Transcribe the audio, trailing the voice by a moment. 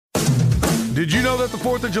Did you know that the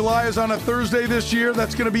 4th of July is on a Thursday this year?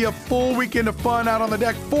 That's going to be a full weekend of fun out on the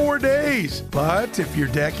deck, 4 days. But if your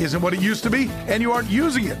deck isn't what it used to be and you aren't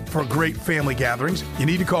using it for great family gatherings, you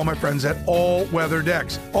need to call my friends at All Weather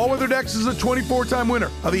Decks. All Weather Decks is a 24-time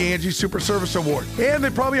winner of the Angie Super Service Award. And they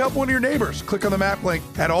probably help one of your neighbors. Click on the map link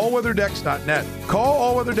at allweatherdecks.net. Call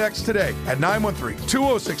All Weather Decks today at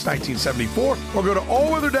 913-206-1974 or go to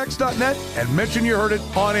allweatherdecks.net and mention you heard it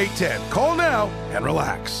on 810. Call now and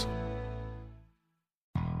relax.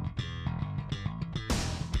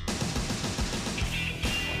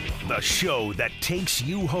 The show that takes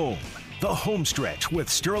you home. The Homestretch with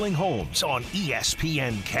Sterling Holmes on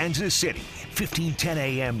ESPN Kansas City, 1510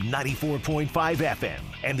 AM, 94.5 FM,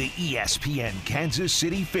 and the ESPN Kansas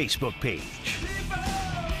City Facebook page.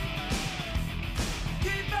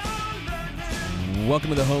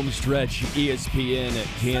 Welcome to the Homestretch, ESPN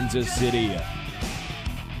Kansas City.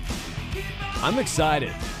 I'm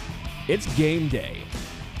excited. It's game day.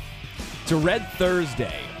 It's a Red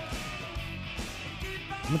Thursday.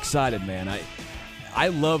 I'm excited, man. I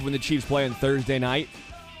love when the Chiefs play on Thursday night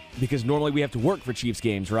because normally we have to work for Chiefs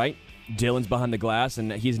games, right? Dylan's behind the glass,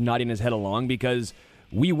 and he's nodding his head along because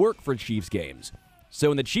we work for Chiefs games.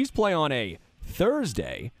 So when the Chiefs play on a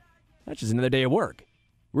Thursday, that's just another day of work.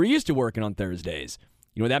 We're used to working on Thursdays.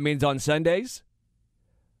 You know what that means on Sundays?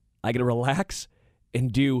 I get to relax and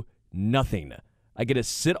do nothing. I get to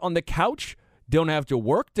sit on the couch, don't have to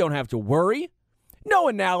work, don't have to worry. No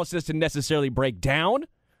analysis to necessarily break down.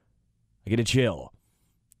 I get to chill.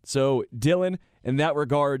 So, Dylan, in that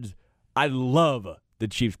regard, I love the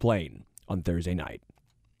Chiefs playing on Thursday night.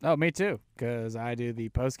 Oh, me too, because I do the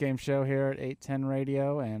post-game show here at 810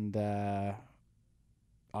 Radio, and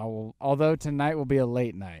although tonight will be a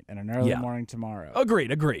late night and an early morning tomorrow.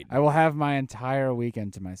 Agreed. I will have my entire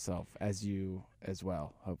weekend to myself, as you as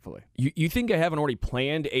well, hopefully. You think I haven't already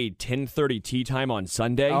planned a 10:30 tee time on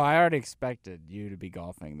Sunday? Oh, I already expected you to be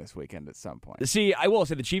golfing this weekend at some point. See, I will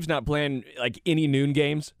say the Chiefs not playing like any noon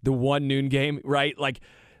games, the one noon game, right? Like,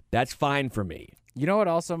 that's fine for me. You know what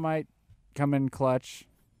also might come in clutch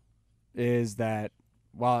is that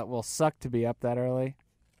while it will suck to be up that early,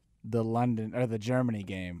 the Germany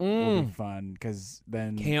game will be fun because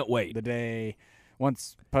then can't wait. The day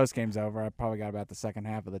once post game's over, I probably got about the second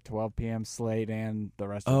half of the 12 p.m. slate and the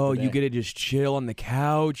rest of the day. Oh, you get to just chill on the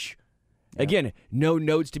couch. Yep. Again, no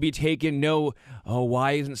notes to be taken. No,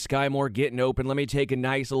 why isn't Sky Moore getting open? Let me take a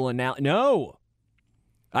nice little analysis. No,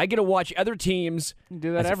 I get to watch other teams. You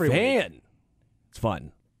do that as every a fan. week. It's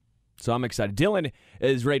fun. So I'm excited. Dylan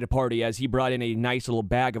is ready to party as he brought in a nice little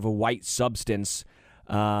bag of a white substance.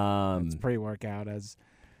 It's pre-workout as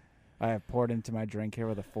I have poured into my drink here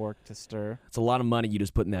with a fork to stir. It's a lot of money you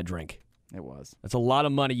just put in that drink. It was. That's a lot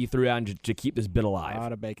of money you threw out to keep this bit alive. A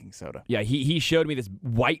lot of baking soda. Yeah, he showed me this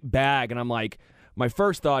white bag, and I'm like, my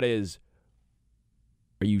first thought is,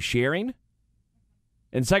 are you sharing?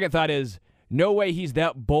 And second thought is, no way he's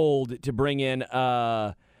that bold to bring in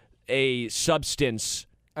a substance.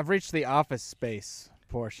 I've reached the office space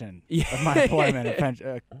portion of my employment,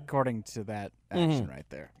 according to that action right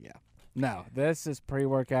there. Yeah. No, this is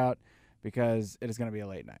pre-workout because it is going to be a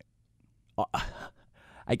late night.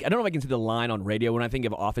 I don't know if I can see the line on radio. When I think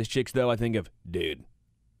of office chicks, though, I think of, dude.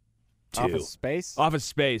 Office space? Office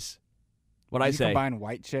space. What'd I say? Combine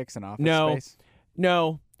white chicks and office space?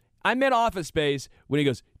 No. I meant office space when he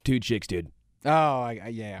goes, 2 chicks, dude. Oh,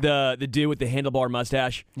 yeah. The dude with the handlebar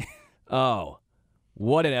mustache. Oh,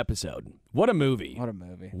 what an episode. What a movie. What a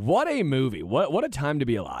movie. What a movie. What a time to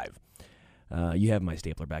be alive. You have my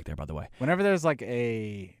stapler back there, by the way. Whenever there's like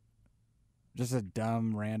just a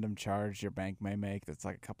dumb random charge your bank may make that's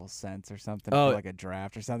like a couple cents or something, for like a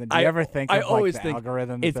draft or something. Do you ever think of always the think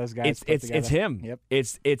algorithm that those guys put together? It's him. Yep.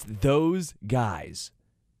 It's those guys.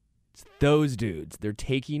 It's those dudes. They're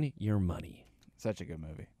taking your money. Such a good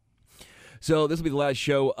movie. So this will be the last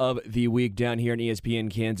show of the week down here in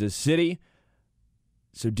ESPN Kansas City.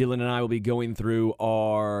 So Dylan and I will be going through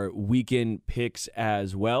our weekend picks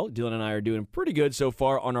as well. Dylan and I are doing pretty good so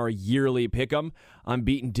far on our yearly pick'em. I'm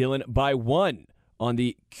beating Dylan by 1 on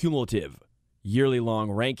the cumulative yearly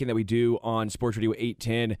long ranking that we do on Sports Radio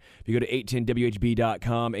 810. If you go to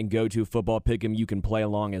 810WHB.com and go to Football Pick'em, you can play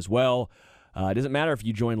along as well. It doesn't matter if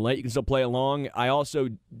you join late. You can still play along. I also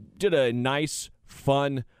did a nice,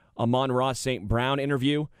 fun Amon-Ra St. Brown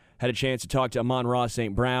interview. Had a chance to talk to Amon-Ra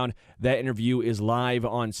St. Brown. That interview is live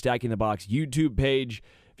on Stacking the Box YouTube page.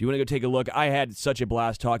 If you want to go take a look, I had such a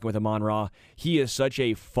blast talking with Amon-Ra. He is such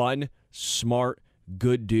a fun, smart,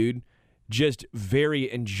 good dude. Just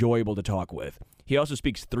very enjoyable to talk with. He also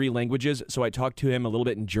speaks 3 languages, so I talked to him a little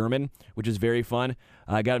bit in German, which is very fun.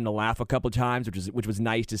 I got him to laugh a couple of times, which was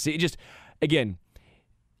nice to see. Just, again,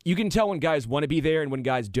 you can tell when guys want to be there and when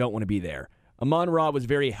guys don't want to be there. Amon-Ra was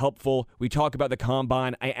very helpful. We talk about the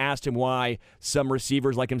combine. I asked him why some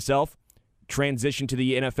receivers like himself transitioned to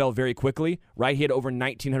the NFL very quickly, right? He had over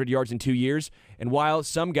 1,900 yards in 2 years. And while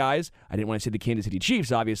some guys, I didn't want to say the Kansas City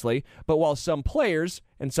Chiefs, obviously, but while some players,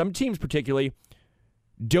 and some teams particularly,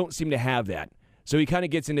 don't seem to have that. So he kind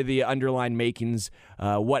of gets into the underlying makings,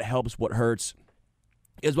 what helps, what hurts,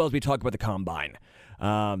 as well as we talk about the combine.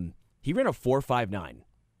 He ran a 4.59.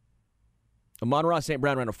 Amon-Ra St.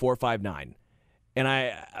 Brown ran a 4.59. And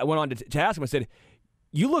I went on to ask him, I said,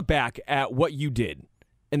 you look back at what you did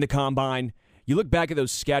in the combine, you look back at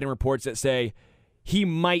those scouting reports that say he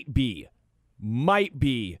might be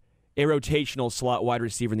a rotational slot wide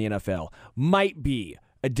receiver in the NFL, might be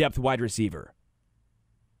a depth wide receiver.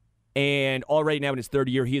 And already now in his third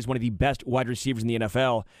year, he is one of the best wide receivers in the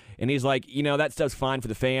NFL. And he's like, that stuff's fine for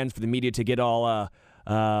the fans, for the media to get all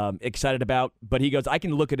excited about. But he goes, I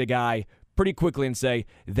can look at a guy pretty quickly and say,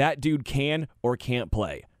 that dude can or can't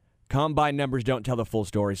play. Combine numbers don't tell the full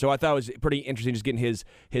story. So I thought it was pretty interesting just getting his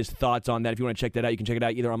thoughts on that. If you want to check that out, you can check it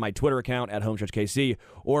out either on my Twitter account at HomestretchKC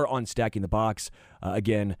or on Stacking the Box.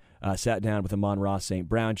 Sat down with Amon-Ra St.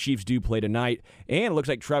 Brown. Chiefs do play tonight, and it looks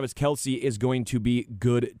like Travis Kelce is going to be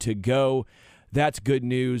good to go. That's good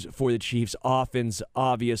news for the Chiefs' offense,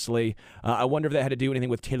 obviously. I wonder if that had to do anything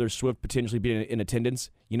with Taylor Swift potentially being in attendance.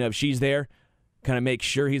 If she's there, kind of make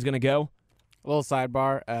sure he's going to go. A little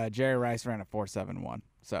sidebar, Jerry Rice ran a 4.71,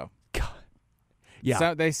 so. God. Yeah.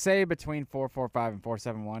 So they say between 4.45 and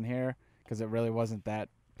 4.71 here because it really wasn't that.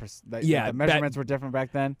 The measurements were different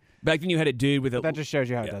back then. Back then you had a dude with a. That just shows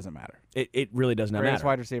you how it doesn't matter. It really does not Greatest matter.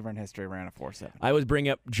 wide receiver in history ran a 4.7. I always bring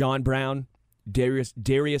up John Brown,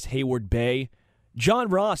 Darius Hayward-Bay, John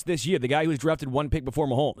Ross this year, the guy who was drafted 1 pick before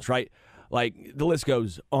Mahomes, right? Like, the list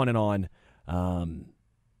goes on and on.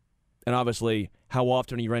 And obviously, how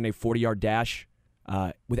often are you running a 40-yard dash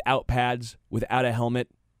without pads, without a helmet,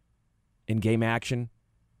 in game action?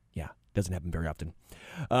 Yeah, doesn't happen very often.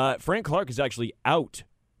 Frank Clark is actually out.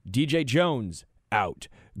 DJ Jones out.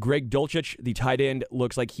 Greg Dulcich, the tight end,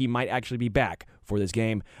 looks like he might actually be back for this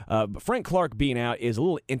game. But Frank Clark being out is a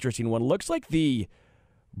little interesting one. Looks like the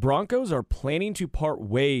Broncos are planning to part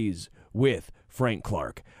ways with Frank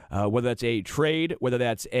Clark. Whether that's a trade, whether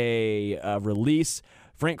that's a release.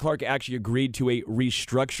 Frank Clark actually agreed to a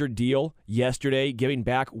restructured deal yesterday, giving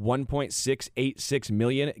back $1.686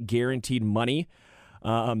 million guaranteed money.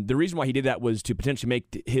 The reason why he did that was to potentially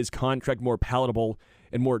make his contract more palatable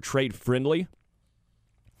and more trade-friendly.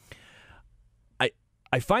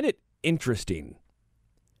 I find it interesting.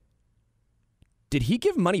 Did he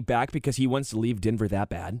give money back because he wants to leave Denver that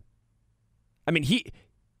bad? I mean,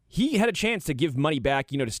 he had a chance to give money back,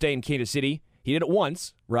 to stay in Kansas City. He did it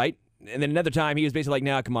once, right? And then another time, he was basically like,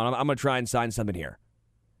 nah, come on, I'm going to try and sign something here.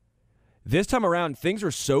 This time around, things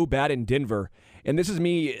are so bad in Denver, and this is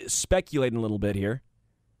me speculating a little bit here,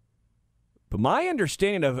 but my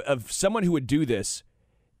understanding of someone who would do this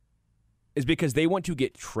is because they want to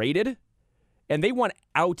get traded, and they want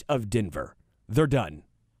out of Denver. They're done.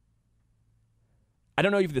 I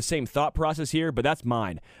don't know if you have the same thought process here, but that's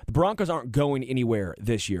mine. The Broncos aren't going anywhere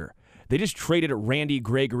this year. They just traded Randy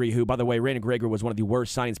Gregory, who, by the way, Randy Gregory was one of the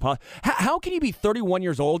worst signings possible. How can you be 31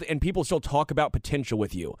 years old and people still talk about potential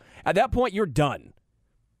with you? At that point, you're done.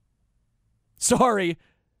 Sorry.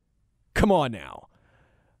 Come on now.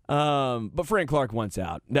 But Frank Clark wants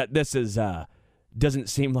out. This is doesn't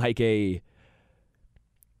seem like a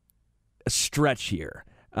stretch here.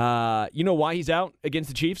 You know why he's out against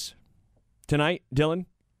the Chiefs tonight, Dylan?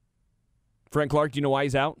 Frank Clark, do you know why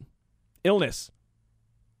he's out? Illness.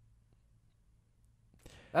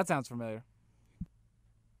 That sounds familiar.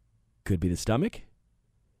 Could be the stomach.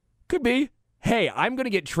 Could be. Hey, I'm going to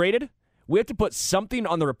get traded. We have to put something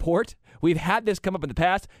on the report. We've had this come up in the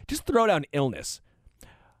past. Just throw down illness.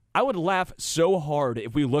 I would laugh so hard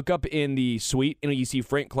if we look up in the suite and you see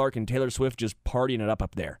Frank Clark and Taylor Swift just partying it up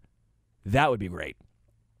there. That would be great.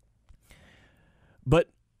 But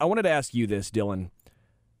I wanted to ask you this, Dylan.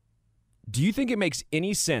 Do you think it makes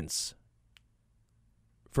any sense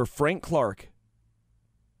for Frank Clark,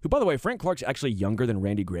 who, by the way, Frank Clark's actually younger than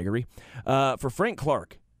Randy Gregory, for Frank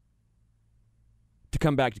Clark to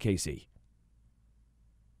come back to KC?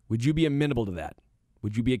 Would you be amenable to that?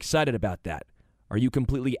 Would you be excited about that? Are you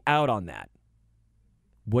completely out on that?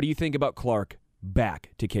 What do you think about Clark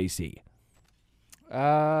back to KC?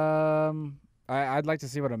 I'd like to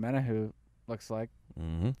see what Amenahu looks like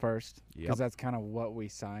first, because Yep. that's kind of what we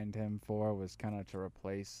signed him for, was kind of to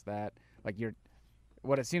replace that. Like,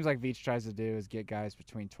 what it seems like Veach tries to do is get guys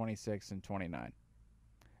between 26 and 29.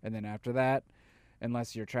 And then after that,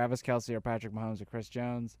 unless you're Travis Kelce or Patrick Mahomes or Chris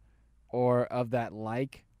Jones or of that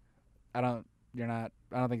like, I don't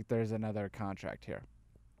think there's another contract here.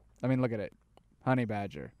 I mean, look at it. Honey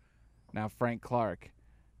Badger. Now Frank Clark.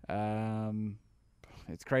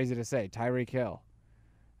 It's crazy to say. Tyreek Hill.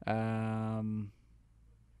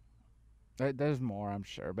 There's more, I'm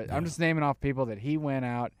sure. But I'm just naming off people that he went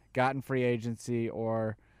out, got in free agency,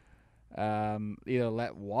 or either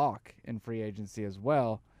let walk in free agency as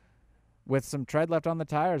well, with some tread left on the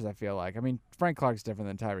tires, I feel like. I mean, Frank Clark's different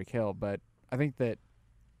than Tyreek Hill, but I think that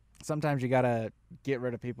sometimes you got to get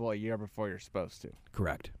rid of people a year before you're supposed to.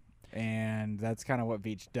 Correct. And that's kind of what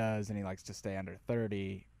Veach does, and he likes to stay under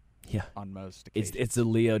 30 on most occasions. It's the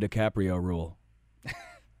Leo DiCaprio rule.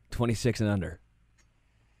 26 and under.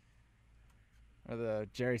 Or the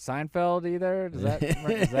Jerry Seinfeld either? Does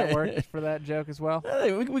that work for that joke as well?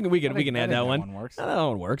 We can add that one. That one works. That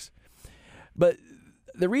one works. But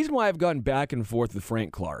the reason why I've gone back and forth with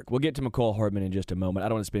Frank Clark, we'll get to McCall Hardman in just a moment. I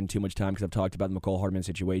don't want to spend too much time because I've talked about the McCall Hardman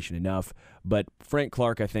situation enough. But Frank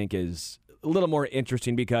Clark, I think, is a little more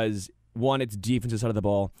interesting because, one, it's defensive side of the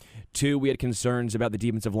ball. Two, we had concerns about the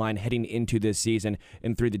defensive line heading into this season.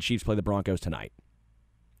 And three, the Chiefs play the Broncos tonight.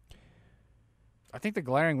 I think the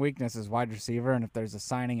glaring weakness is wide receiver, and if there's a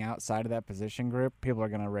signing outside of that position group, people are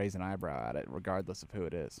going to raise an eyebrow at it, regardless of who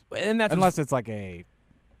it is. And that's unless it's like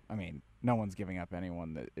no one's giving up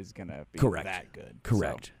anyone that is going to be that good.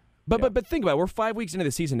 Correct. So, but think about it. We're 5 weeks into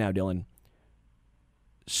the season now, Dylan.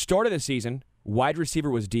 Start of the season, wide receiver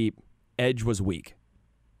was deep, edge was weak.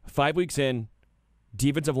 5 weeks in,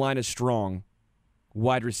 defensive line is strong,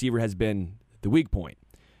 wide receiver has been the weak point.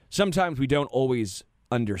 Sometimes we don't always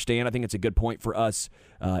understand. I think it's a good point for us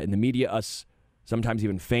in the media, us sometimes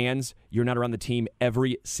even fans. You're not around the team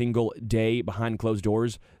every single day behind closed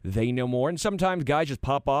doors. They know more. And sometimes guys just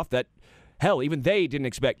pop off that, hell, even they didn't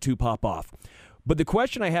expect to pop off. But the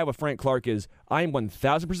question I have with Frank Clark is, I am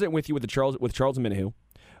 1,000% with you with Charles Omenihu,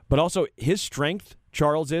 but also his strength,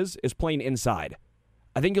 Charles, is playing inside.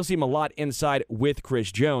 I think you'll see him a lot inside with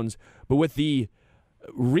Chris Jones, but with the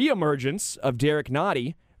reemergence of Derek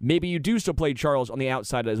Nottie, maybe you do still play Charles on the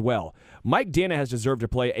outside as well. Mike Dana has deserved to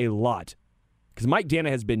play a lot because Mike Dana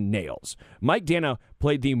has been nails. Mike Dana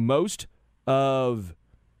played the most of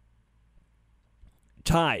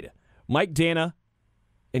tied. Mike Dana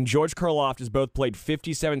and George Karlaftis both played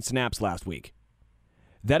 57 snaps last week.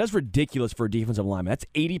 That is ridiculous for a defensive lineman. That's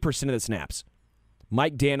 80% of the snaps.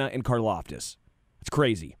 Mike Dana and Karlaftis. It's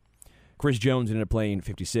crazy. Chris Jones ended up playing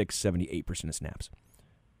 56, 78% of snaps.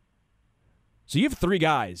 So you have three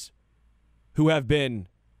guys who have been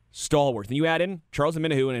stalwarts. And you add in Charles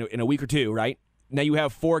Omenihu in a week or two, right? Now you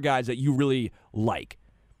have four guys that you really like.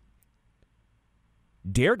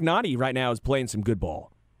 Derek Nottie right now is playing some good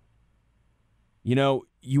ball. You know,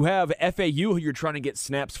 you have FAU who you're trying to get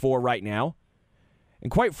snaps for right now. And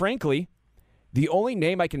quite frankly, the only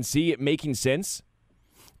name I can see it making sense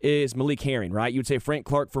is Malik Herring, right? You would say Frank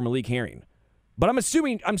Clark for Malik Herring. But I'm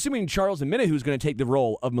assuming Charles Omenihu is going to take the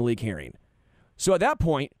role of Malik Herring. So at that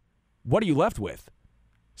point, what are you left with?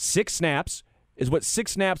 6 snaps is what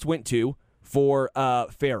 6 snaps went to for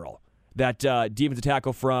Farrell, that defensive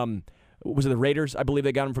tackle from, was it the Raiders? I believe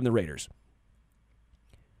they got him from the Raiders.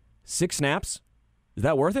 6 snaps? Is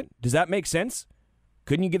that worth it? Does that make sense?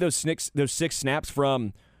 Couldn't you get those 6 snaps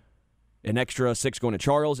from an extra 6 going to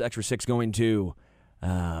Charles, extra 6 going to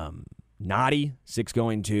Nottie, 6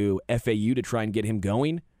 going to FAU to try and get him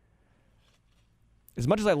going? As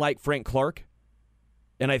much as I like Frank Clark,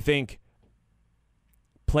 and I think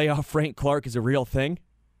playoff Frank Clark is a real thing,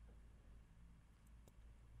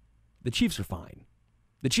 the Chiefs are fine.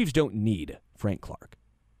 The Chiefs don't need Frank Clark.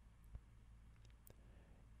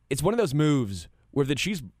 It's one of those moves where if the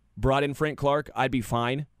Chiefs brought in Frank Clark, I'd be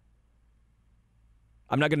fine.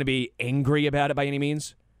 I'm not going to be angry about it by any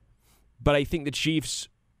means, but I think the Chiefs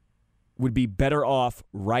would be better off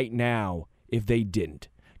right now if they didn't,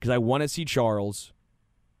 because I want to see Charles,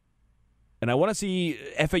 and I want to see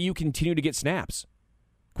FAU continue to get snaps.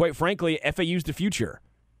 Quite frankly, FAU's the future.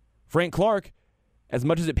 Frank Clark, as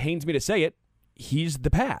much as it pains me to say it, he's the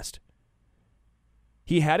past.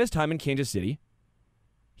 He had his time in Kansas City.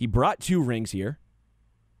 He brought 2 rings here,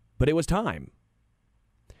 but it was time.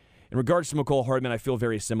 In regards to McCall Hardman, I feel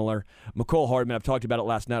very similar. McCall Hardman, I've talked about it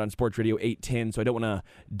last night on Sports Radio 810, so I don't want to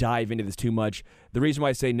dive into this too much. The reason why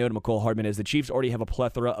I say no to McCall Hardman is the Chiefs already have a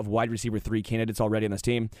plethora of wide receiver 3 candidates already on this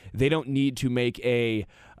team. They don't need to make a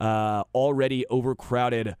already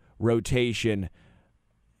overcrowded rotation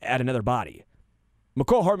add another body.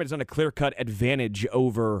 McCall Hardman is on a clear-cut advantage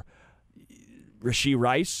over Rashee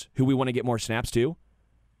Rice, who we want to get more snaps to.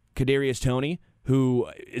 Kadarius Toney, who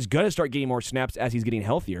is going to start getting more snaps as he's getting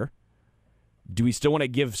healthier. Do we still want to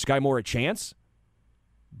give Sky Moore a chance?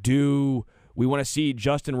 Do we want to see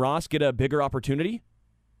Justin Ross get a bigger opportunity?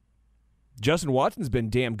 Justin Watson's been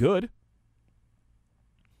damn good.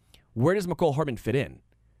 Where does McCole Hardman fit in?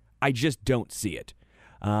 I just don't see it.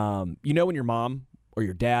 When your mom or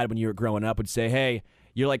your dad, when you were growing up, would say, hey,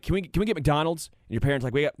 you're like, can we get McDonald's? And your parents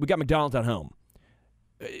are like, we got McDonald's at home.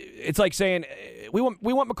 It's like saying, we want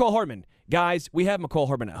McCole Hardman. Guys, we have McCole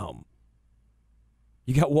Hardman at home.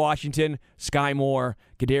 You got Washington, Sky Moore,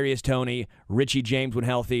 Kadarius Toney, Richie James when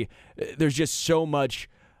healthy. There's just so much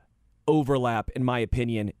overlap, in my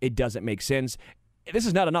opinion. It doesn't make sense. This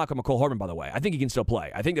is not a knock on McCole Hardman, by the way. I think he can still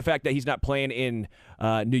play. I think the fact that he's not playing in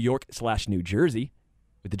New York/New Jersey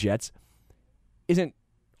with the Jets isn't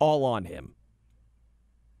all on him.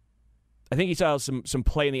 I think he saw some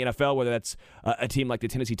play in the NFL, whether that's a team like the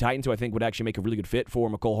Tennessee Titans, who I think would actually make a really good fit for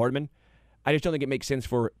McCole Hardman. I just don't think it makes sense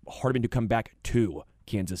for Hardman to come back to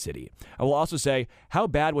Kansas City. I will also say, how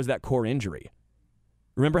bad was that core injury?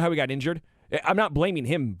 Remember how he got injured? I'm not blaming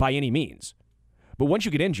him by any means. But once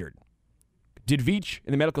you get injured, did Veach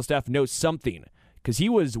and the medical staff know something? Because he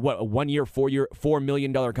was, a 1 year, $4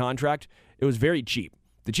 million contract? It was very cheap.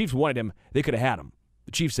 The Chiefs wanted him. They could have had him.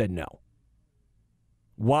 The Chiefs said no.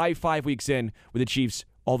 Why 5 weeks in with the Chiefs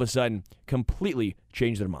all of a sudden completely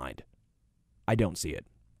change their mind? I don't see it.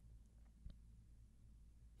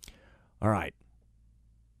 All right.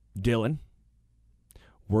 Dylan,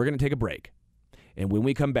 we're going to take a break. And when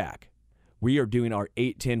we come back, we are doing our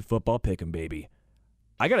 8-10 football pick'em, baby.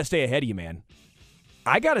 I got to stay ahead of you, man.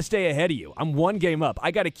 I got to stay ahead of you. I'm one game up.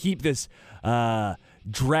 I got to keep this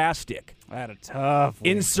drastic, I had a tough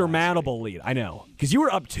week insurmountable lead. I know. Because you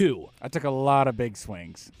were up 2. I took a lot of big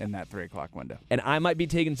swings in that 3 o'clock window. And I might be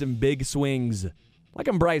taking some big swings like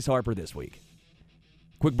I'm Bryce Harper this week.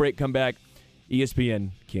 Quick break, come back.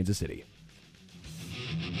 ESPN, Kansas City.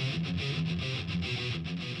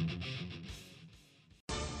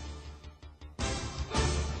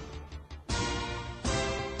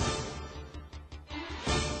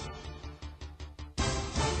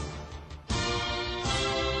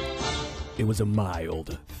 It was a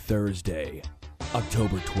mild Thursday,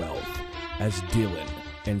 October 12th, as Dylan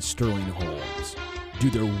and Sterling Holmes do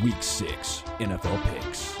their Week 6 NFL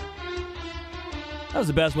picks. That was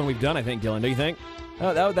the best one we've done, I think, Dylan. Do you think?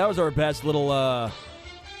 That was our best little...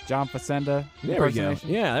 John Facenda. There we go.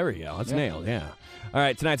 Yeah, there we go. That's nailed, yeah. All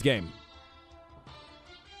right, tonight's game.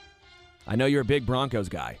 I know you're a big Broncos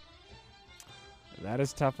guy. That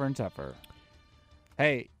is tougher and tougher.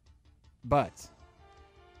 Hey, but...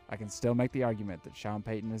 I can still make the argument that Sean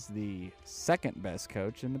Payton is the second best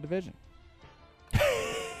coach in the division.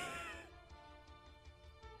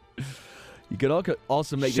 You could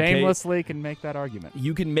also make shamelessly can make that argument.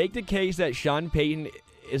 You can make the case that Sean Payton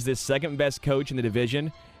is the second best coach in the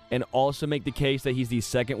division, and also make the case that he's the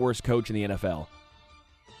second worst coach in the NFL.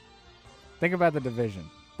 Think about the division.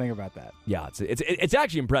 Think about that. Yeah, it's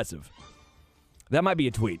actually impressive. That might be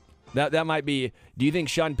a tweet. That might be. Do you think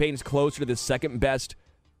Sean Payton's closer to the second best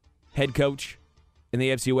head coach in the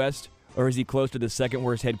AFC West, or is he close to the second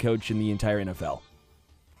worst head coach in the entire NFL?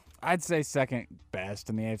 I'd say second best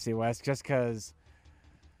in the AFC West, just because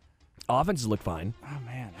offenses look fine. Oh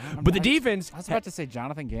man, but the defense. I was about to say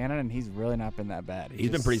Jonathan Gannon, and he's really not been that bad. He's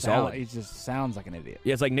been pretty solid. He just sounds like an idiot.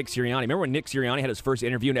 Yeah, it's like Nick Sirianni. Remember when Nick Sirianni had his first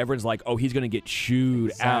interview, and everyone's like, "Oh, he's going to get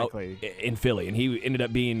chewed out in Philly," and he ended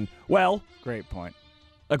up being great point,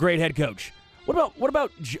 a great head coach. What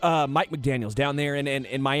about Mike McDaniels down there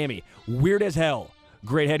in Miami? Weird as hell.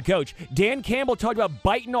 Great head coach. Dan Campbell talked about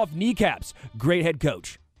biting off kneecaps. Great head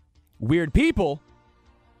coach. Weird people.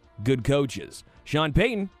 Good coaches. Sean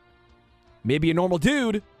Payton, maybe a normal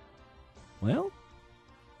dude. Well,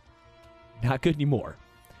 not good anymore.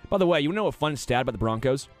 By the way, you want to know a fun stat about the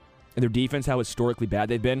Broncos and their defense, how historically bad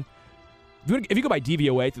they've been? If you go by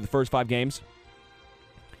DVOA through the first 5 games,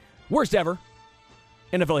 worst ever.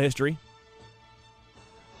 NFL history.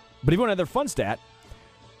 But if you want another fun stat,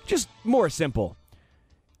 just more simple.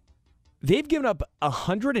 They've given up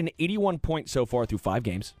 181 points so far through 5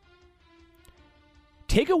 games.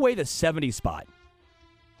 Take away the 70 spot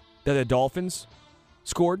that the Dolphins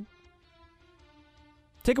scored.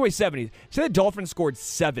 Take away 70. Say the Dolphins scored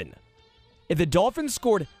 7. If the Dolphins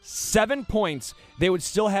scored 7 points, they would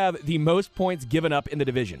still have the most points given up in the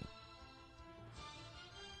division.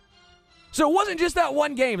 So it wasn't just that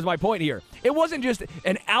one game is my point here. It wasn't just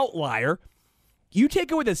an outlier. You take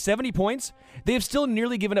away the 70 points, they have still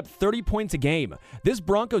nearly given up 30 points a game. This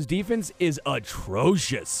Broncos defense is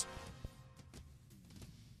atrocious.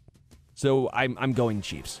 So I'm going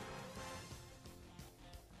Chiefs.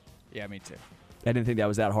 Yeah, me too. I didn't think that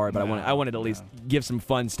was that hard, but No, I wanted to at least give some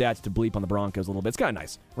fun stats to bleep on the Broncos a little bit. It's kind of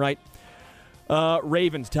nice, right?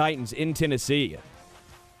 Ravens, Titans in Tennessee.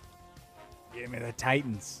 Give me the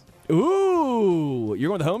Titans. Ooh, you're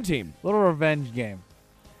going with the home team. Little revenge game.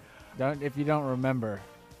 If you don't remember,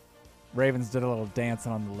 Ravens did a little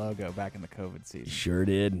dancing on the logo back in the COVID season. Sure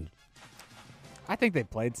did. I think they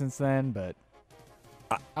played since then, but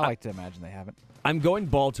I like to imagine they haven't. I'm going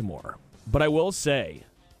Baltimore, but I will say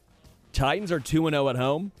Titans are 2-0 at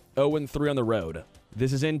home, 0-3 on the road.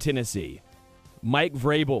 This is in Tennessee. Mike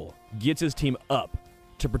Vrabel gets his team up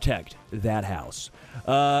to protect that house.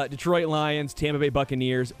 Detroit Lions, Tampa Bay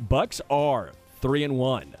Buccaneers. Bucks are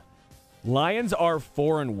 3-1. Lions are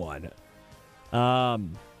 4-1.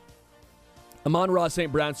 Amon-Ra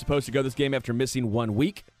St. Brown's supposed to go this game after missing 1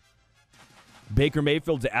 week. Baker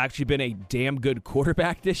Mayfield's actually been a damn good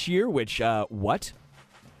quarterback this year, which, what?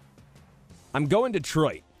 I'm going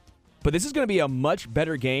Detroit. But this is going to be a much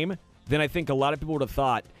better game than I think a lot of people would have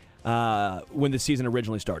thought when the season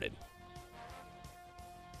originally started.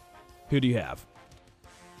 Who do you have?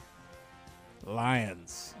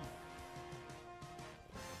 Lions.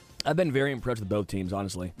 I've been very impressed with both teams,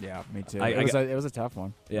 honestly. Yeah, me too. It was a tough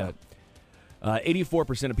one. Yeah.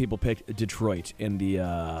 84% of people picked Detroit in the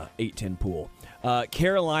 8-10 pool.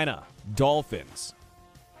 Carolina, Dolphins.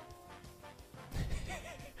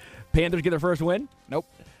 Panthers get their first win? Nope.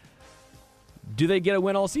 Do they get a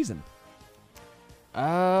win all season? They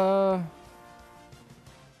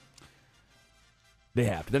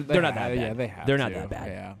have to. They're not that bad. Yeah, they have They're to. not that bad.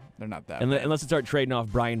 Yeah, they're not that Unless, bad. unless they start trading off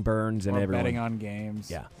Brian Burns and or everyone. betting on games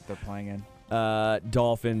Yeah. they're playing in.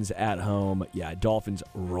 Dolphins at home. Yeah, Dolphins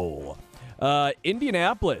roll.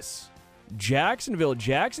 Indianapolis, Jacksonville.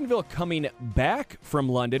 Jacksonville coming back from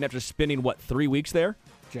London after spending, 3 weeks there?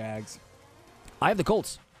 Jags. I have the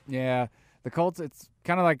Colts. Yeah, the Colts, it's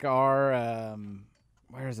kind of like our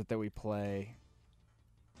where is it that we play?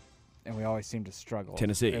 And we always seem to struggle.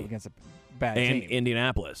 Tennessee. Against a bad And team.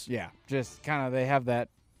 Indianapolis. Yeah, just kind of they have that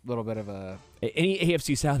little bit of a Any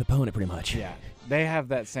AFC South opponent, pretty much. yeah. They have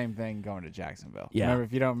that same thing going to Jacksonville. Yeah. Remember,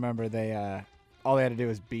 if you don't remember, they all they had to do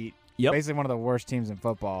was beat basically one of the worst teams in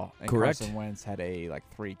football. And Correct. Carson Wentz had a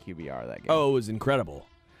 3 QBR that game. Oh, it was incredible.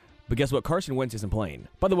 But guess what? Carson Wentz isn't playing.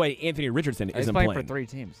 By the way, Anthony Richardson He's isn't playing for 3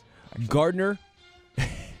 teams. Actually. Gardner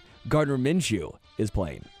Minshew is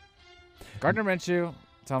playing. Gardner Minshew,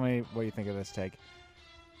 tell me what you think of this take.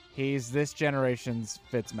 He's this generation's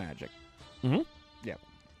Fitzmagic. Mm-hmm. Yep.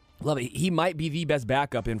 Love it. He might be the best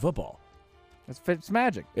backup in football. It's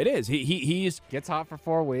Fitzmagic. It is. He's Gets hot for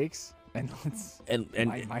 4 weeks and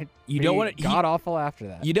might you be don't want to god awful after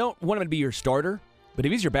that. You don't want him to be your starter, but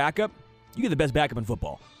if he's your backup, you get the best backup in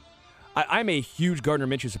football. I'm a huge Gardner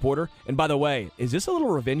Minshew supporter, and by the way, is this a little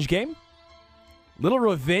revenge game? Little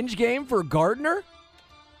revenge game for Gardner?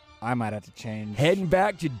 I might have to change. Heading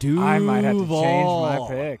back to Duval. I might have to change my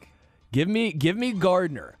pick. Give me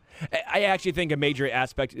Gardner. I actually think a major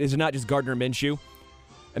aspect is not just Gardner Minshew.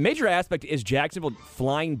 A major aspect is Jacksonville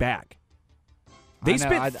flying back. They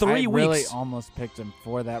spent 3 weeks. I really almost picked him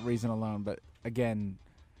for that reason alone, but again,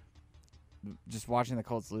 just watching the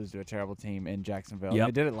Colts lose to a terrible team in Jacksonville. Yep.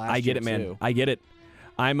 They did it last year, I get it, man. too. I get it.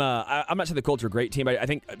 I'm not saying the Colts are a great team. I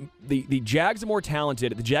think the Jags are more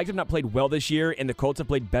talented. The Jags have not played well this year, and the Colts have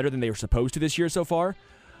played better than they were supposed to this year so far.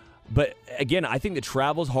 But again, I think the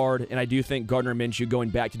travel's hard, and I do think Gardner Minshew going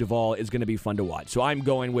back to Duval is going to be fun to watch. So I'm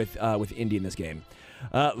going with Indy in this game.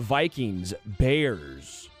 Vikings,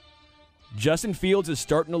 Bears. Justin Fields is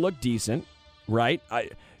starting to look decent, right?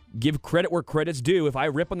 I give credit where credit's due. If I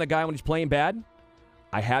rip on the guy when he's playing bad,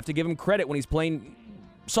 I have to give him credit when he's playing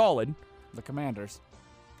solid. The Commanders.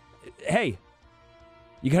 Hey,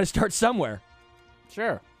 you got to start somewhere.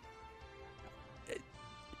 Sure.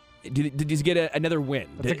 Did you get another win?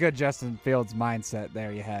 That's a good Justin Fields mindset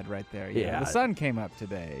there you had right there. Yeah. The sun came up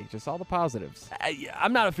today. Just all the positives.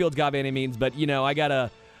 I'm not a Fields guy by any means, but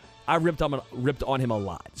I ripped on him a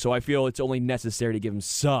lot, so I feel it's only necessary to give him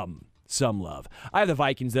some love. I have the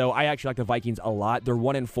Vikings though. I actually like the Vikings a lot. They're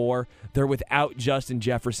 1-4. They're without Justin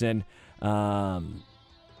Jefferson. I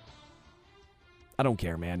don't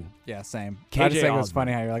care, man. Yeah, same. KJ I just think it was Osborne.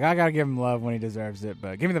 funny how you're like, I gotta give him love when he deserves it,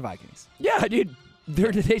 but give me the Vikings. Yeah, dude.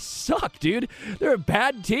 They suck, dude. They're a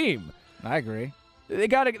bad team. I agree. They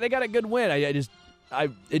got a good win.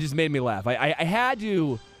 It just made me laugh. I had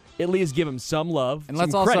to at least give him some love. And some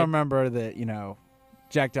let's also credit. remember that,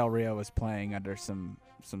 Jack Del Rio was playing under some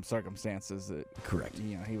circumstances that Correct.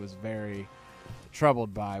 He was very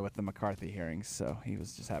troubled by with the McCarthy hearings, so he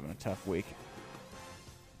was just having a tough week.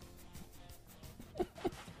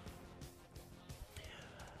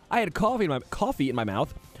 I had coffee in my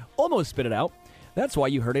mouth, almost spit it out. That's why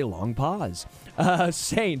you heard a long pause.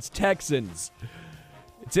 Saints, Texans.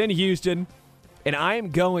 It's in Houston, and I am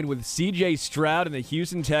going with C.J. Stroud and the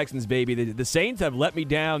Houston Texans, baby. The Saints have let me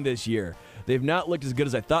down this year. They've not looked as good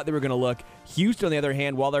as I thought they were going to look. Houston, on the other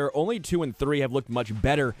hand, while they're only 2-3, have looked much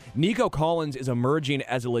better. Nico Collins is emerging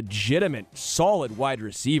as a legitimate, solid wide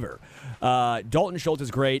receiver. Dalton Schultz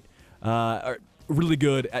is great, really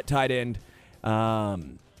good at tight end.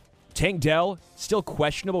 Tank Dell, still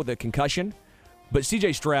questionable with a concussion, but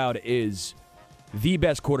C.J. Stroud is the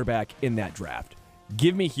best quarterback in that draft.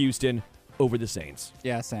 Give me Houston over the Saints.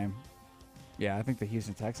 Yeah, same. Yeah, I think the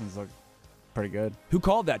Houston Texans look pretty good. Who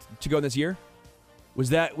called that to go this year? Was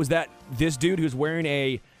that this dude who's wearing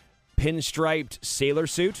a pinstriped sailor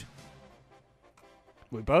suit?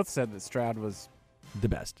 We both said that Stroud was The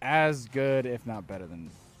best. as good, if not better, than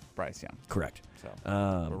Bryce Young. Correct. So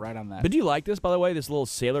we're right on that. But do you like this, by the way? This little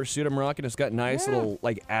sailor suit I'm rocking. It's got nice little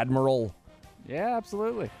like admiral. Yeah,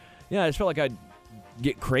 absolutely. Yeah, I just felt like I'd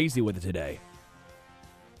get crazy with it today.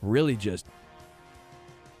 Really, just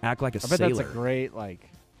act like a I bet sailor. that's a great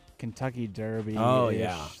Kentucky Derby. Oh,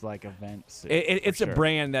 yeah. Event. Suit, It's for a sure.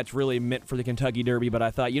 brand that's really meant for the Kentucky Derby. But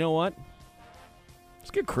I thought, you know what?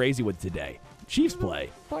 Let's get crazy with today. Chiefs play.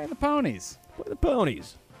 Playing the ponies. Play the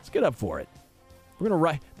ponies. Let's get up for it. We're going to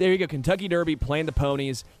ride. There you go. Kentucky Derby, playing the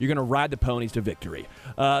ponies. You're going to ride the ponies to victory.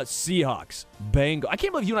 Seahawks, Bengals. I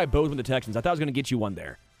can't believe you and I both went the Texans. I thought I was going to get you one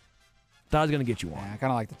there. I kind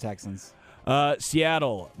of like the Texans.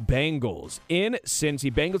 Seattle, Bengals. In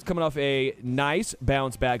Cincy, Bengals coming off a nice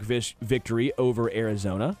bounce-back victory over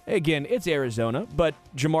Arizona. Again, it's Arizona, but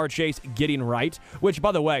Jamar Chase getting right. Which,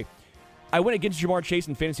 by the way, I went against Jamar Chase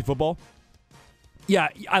in fantasy football. Yeah,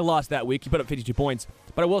 I lost that week. He put up 52 points.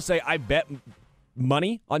 But I will say I bet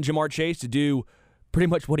money on Jamar Chase to do pretty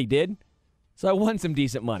much what he did. So I won some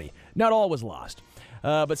decent money. Not all was lost.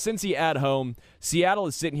 But Cincy at home, Seattle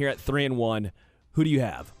is sitting here at 3-1. Who do you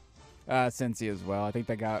have? Cincy as well. I think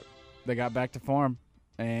they got back to form,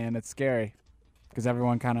 and it's scary because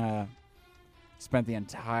everyone kind of spent the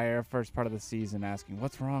entire first part of the season asking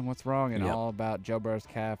what's wrong, and all about Joe Burrow's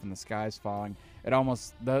calf and the sky's falling. It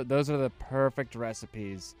almost those are the perfect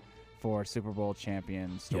recipes for Super Bowl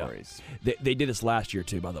champion stories. Yeah. They did this last year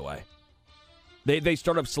too, by the way. They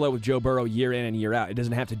start up slow with Joe Burrow year in and year out. It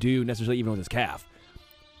doesn't have to do necessarily even with his calf.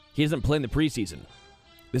 He doesn't play in the preseason.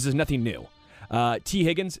 This is nothing new. T.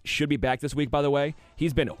 Higgins should be back this week, by the way.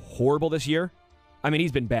 He's been horrible this year. I mean,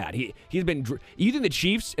 he's been bad. He's been. You think the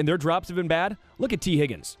Chiefs and their drops have been bad? Look at T.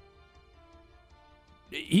 Higgins.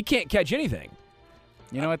 He can't catch anything.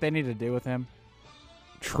 You know what they need to do with him?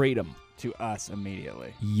 Trade him to us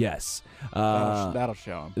immediately. Yes, that'll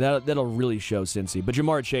show him. That'll really show Cincy. But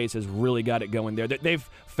Jamar Chase has really got it going there. They've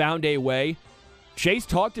found a way. Chase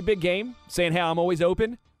talked a big game, saying, "Hey, I'm always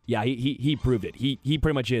open." Yeah, he proved it. He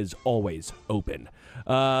pretty much is always open.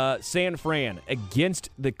 San Fran against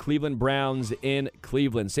the Cleveland Browns in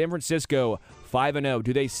Cleveland. San Francisco 5-0.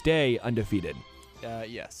 Do they stay undefeated?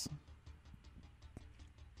 Yes.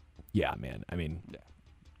 Yeah, man. I mean,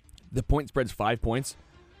 the point spread's 5 points.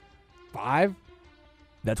 5?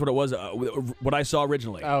 That's what it was. What I saw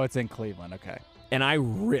originally. Oh, it's in Cleveland. Okay. And I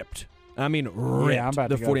ripped. Yeah, I'm about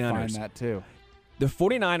the to go 49ers. find that too. The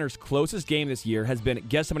 49ers' closest game this year has been,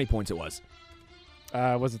 guess how many points it was?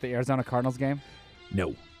 Was it the Arizona Cardinals game?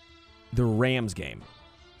 No. The Rams game.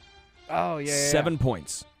 Oh, yeah. 7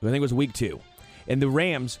 points. I think it was week 2. And the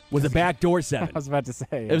Rams was a backdoor 7. I was about to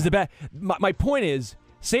say. It was a bad. My point is,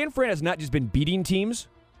 San Fran has not just been beating teams,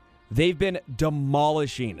 they've been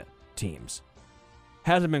demolishing teams.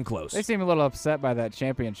 Hasn't been close. They seem a little upset by that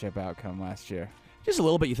championship outcome last year. Just a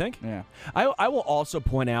little bit, you think? Yeah. I will also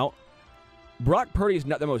point out, Brock Purdy is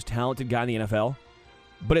not the most talented guy in the NFL,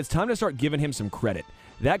 but it's time to start giving him some credit.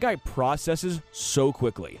 That guy processes so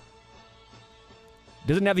quickly.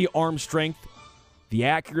 Doesn't have the arm strength, the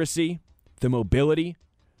accuracy, the mobility.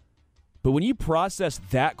 But when you process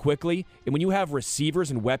that quickly, and when you have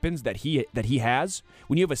receivers and weapons that he has,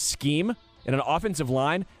 when you have a scheme and an offensive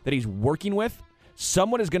line that he's working with,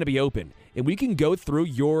 someone is going to be open. And we can go through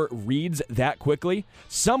your reads that quickly.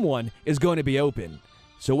 Someone is going to be open.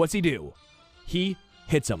 So what's he do? He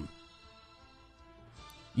hits them.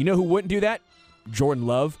 You know who wouldn't do that? Jordan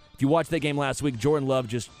Love. If you watched that game last week, Jordan Love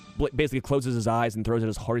just basically closes his eyes and throws it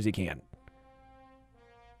as hard as he can.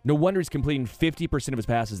 No wonder he's completing 50% of his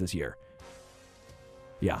passes this year.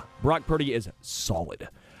 Yeah, Brock Purdy is solid.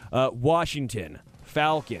 Washington,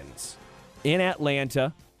 Falcons, in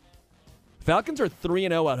Atlanta. Falcons are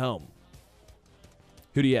 3-0 at home.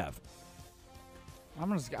 Who do you have? I'm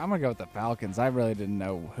gonna go with the Falcons. I really didn't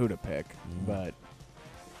know who to pick, but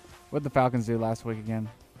What did the Falcons do last week again?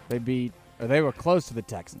 They were close to the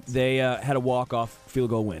Texans. They had a walk-off field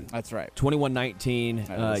goal win. That's right. 21-19.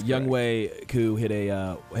 Younghoe Koo hit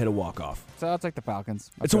a walk-off. So I'll take the Falcons.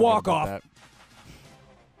 It's a walk-off.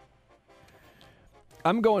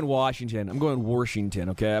 I'm going Washington. I'm going Washington,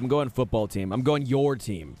 okay? I'm going football team. I'm going your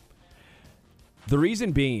team. The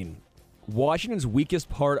reason being, Washington's weakest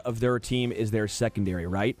part of their team is their secondary,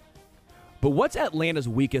 right? But what's Atlanta's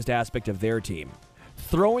weakest aspect of their team?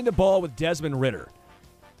 Throwing the ball with Desmond Ridder.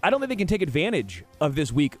 I don't think they can take advantage of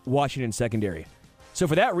this weak Washington secondary. So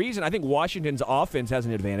for that reason, I think Washington's offense has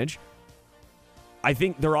an advantage. I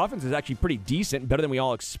think their offense is actually pretty decent, better than we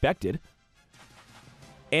all expected.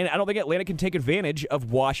 And I don't think Atlanta can take advantage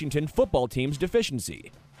of Washington football team's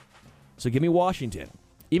deficiency. So give me Washington.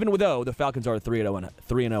 Even though the Falcons are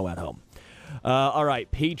 3-0 at home. All right,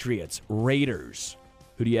 Patriots, Raiders.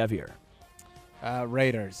 Who do you have here?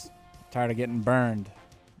 Raiders. Tired of getting burned.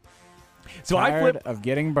 So Tired of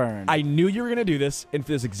getting burned. I knew you were going to do this, and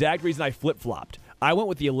for this exact reason, I flip-flopped. I went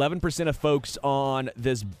with the 11% of folks on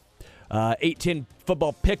this 8-10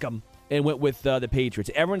 football pick'em and went with the Patriots.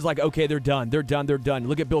 Everyone's like, okay, they're done. They're done. They're done.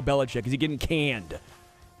 Look at Bill Belichick. Is he getting canned?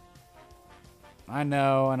 I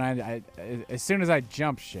know, and I as soon as I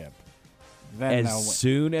jump ship, then as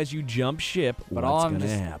soon as you jump ship, but what's going to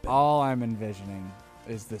happen? All I'm envisioning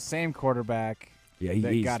is the same quarterback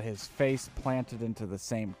that got his face planted into the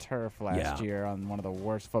same turf last year on one of the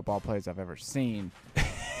worst football plays I've ever seen.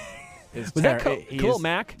 Was that Khalil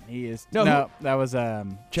Mack? He is. No, that was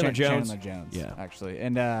Chandler Jones. Chandler Jones, actually.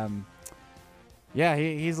 And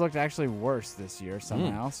he's looked actually worse this year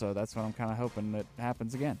somehow, so that's what I'm kind of hoping that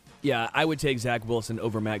happens again. Yeah, I would take Zach Wilson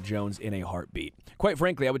over Mac Jones in a heartbeat. Quite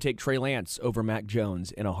frankly, I would take Trey Lance over Mac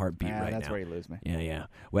Jones in a heartbeat right now. That's where you lose me. Yeah.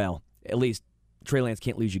 Well, at least Trey Lance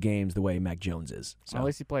can't lose you games the way Mac Jones is. So. Well, at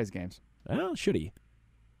least he plays games. Well, should he?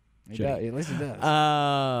 At least he does.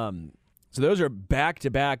 So those are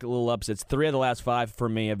back-to-back little upsets. 3 of the last 5 for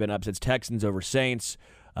me have been upsets. Texans over Saints,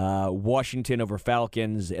 Washington over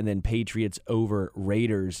Falcons, and then Patriots over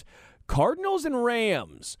Raiders. Cardinals and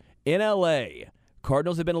Rams in L.A.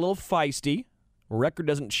 Cardinals have been a little feisty. Record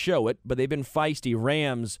doesn't show it, but they've been feisty.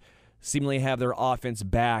 Rams seemingly have their offense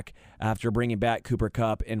back after bringing back Cooper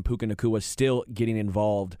Kupp and Puka Nacua still getting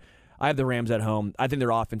involved. I have the Rams at home. I think their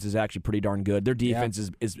offense is actually pretty darn good. Their defense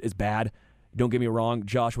is bad. Don't get me wrong.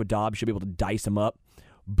 Joshua Dobbs should be able to dice them up.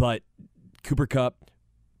 But Cooper Kupp,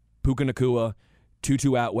 Puka Nacua,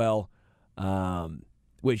 Tutu Atwell,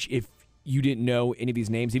 which if you didn't know any of these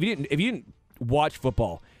names, if you didn't watch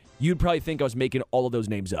football, you'd probably think I was making all of those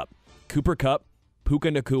names up. Cooper Kupp, Puka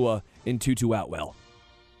Nacua, and Tutu Atwell.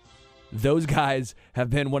 Those guys have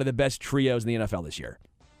been one of the best trios in the NFL this year.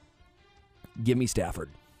 Give me Stafford.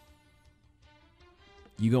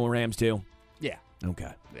 You going Rams too? Yeah.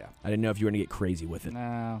 Okay. Yeah. I didn't know if you were going to get crazy with it.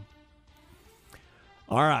 No.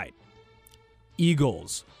 All right.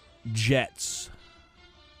 Eagles, Jets.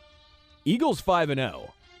 Eagles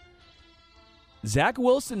 5-0. Zach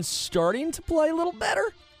Wilson's starting to play a little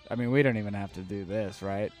better. I mean, we don't even have to do this,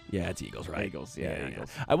 right? Yeah, it's Eagles, right? Eagles, yeah.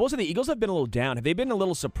 Eagles. I will say the Eagles have been a little down. Have they been a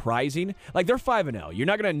little surprising? Like, they're 5-0. You're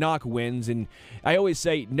not going to knock wins, and I always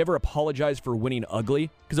say never apologize for winning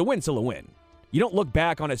ugly, because a win's still a win. You don't look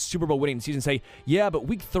back on a Super Bowl winning season and say, yeah, but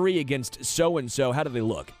week 3 against so-and-so, how do they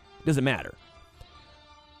look? It doesn't matter.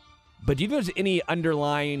 But do you think there's any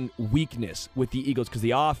underlying weakness with the Eagles? Because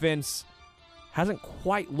the offense hasn't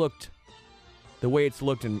quite looked the way it's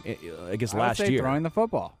looked in, I guess, last year. Throwing the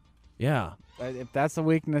football. Yeah. If that's the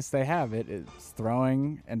weakness they have, it's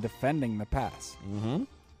throwing and defending the pass. Mm-hmm.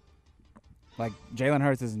 Like, Jalen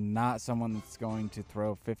Hurts is not someone that's going to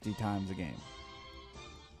throw 50 times a game.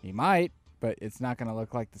 He might, but it's not going to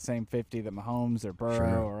look like the same 50 that Mahomes or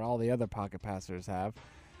Burrow or all the other pocket passers have.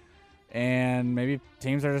 And maybe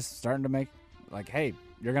teams are just starting to make, like, hey,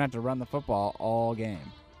 you're going to have to run the football all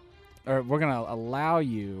game. Or we're going to allow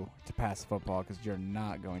you to pass the football because you're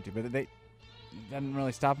not going to. But they didn't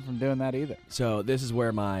really stop them from doing that either. So this is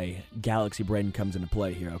where my galaxy brain comes into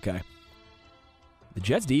play here, okay? The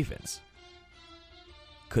Jets' defense.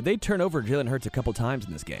 Could they turn over Jalen Hurts a couple times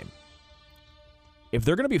in this game? If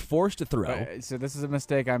they're going to be forced to throw. So this is a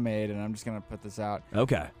mistake I made, and I'm just going to put this out.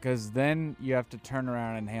 Okay. Because then you have to turn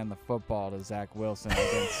around and hand the football to Zach Wilson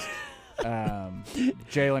against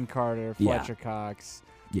Jalen Carter, Fletcher Cox,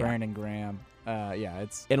 Brandon Graham.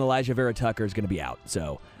 It's and Elijah Vera Tucker is going to be out.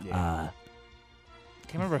 So, can't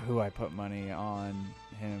remember who I put money on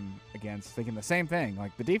him against. Thinking the same thing.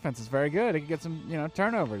 Like, the defense is very good. It could get some,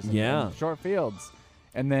 turnovers and short fields.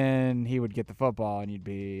 And then he would get the football, and I'd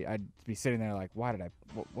be sitting there like, what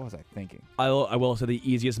was I thinking? I will say the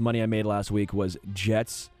easiest money I made last week was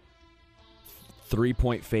Jets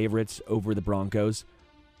 3-point favorites over the Broncos.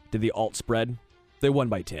 Did the alt spread. They won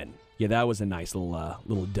by 10. Yeah, that was a nice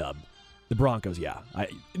little dub. The Broncos, yeah. I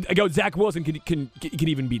go. Zach Wilson can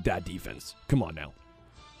even beat that defense. Come on now.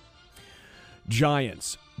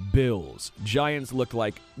 Giants, Bills. Giants looked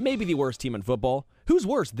like maybe the worst team in football. Who's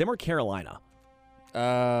worse, them or Carolina?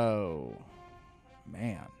 Oh,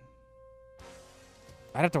 man.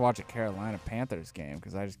 I'd have to watch a Carolina Panthers game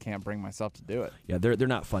because I just can't bring myself to do it. Yeah, they're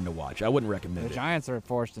not fun to watch. I wouldn't recommend it. The Giants are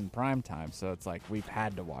forced in prime time, so it's like we've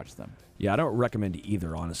had to watch them. Yeah, I don't recommend it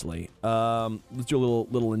either, honestly. Let's do a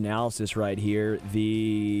little analysis right here.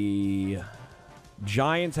 The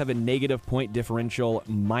Giants have a negative point differential,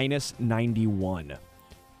 minus 91.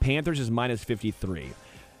 Panthers is minus 53.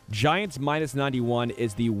 Giants minus 91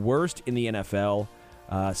 is the worst in the NFL.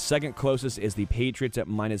 Second closest is the Patriots at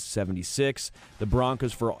minus 76. The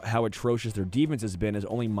Broncos, for how atrocious their defense has been, is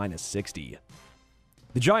only minus 60.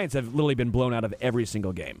 The Giants have literally been blown out of every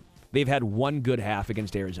single game. They've had one good half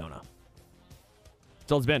against Arizona.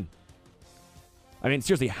 That's all it's been. I mean,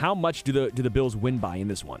 seriously, how much do the Bills win by in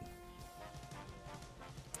this one?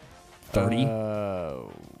 30?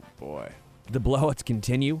 Oh, boy. The blowouts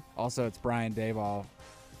continue? Also, it's Brian Daboll.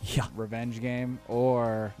 Yeah. Revenge game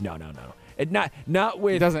or... No. It not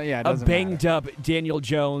with a banged-up Daniel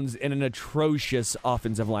Jones and an atrocious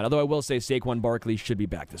offensive line. Although I will say Saquon Barkley should be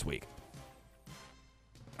back this week.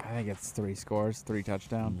 I think it's 3 scores, 3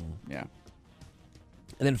 touchdowns. Mm-hmm. Yeah.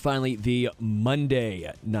 And then finally, the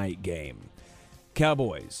Monday night game.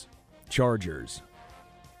 Cowboys, Chargers.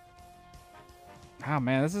 Oh,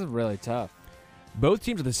 man, this is really tough. Both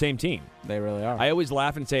teams are the same team. They really are. I always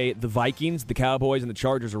laugh and say the Vikings, the Cowboys, and the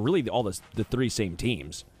Chargers are really all the 3 same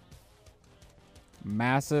teams.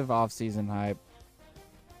 Massive offseason hype.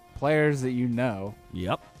 Players that you know.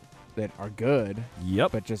 Yep. That are good.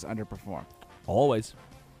 Yep. But just underperform. Always.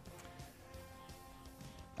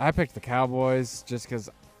 I picked the Cowboys just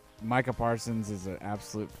because Micah Parsons is an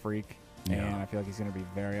absolute freak. Yeah. And I feel like he's going to be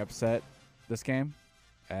very upset this game,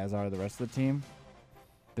 as are the rest of the team.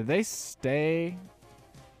 Did they stay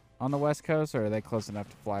on the West Coast, or are they close enough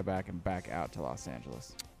to fly back and back out to Los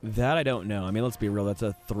Angeles? That I don't know. I mean, let's be real. That's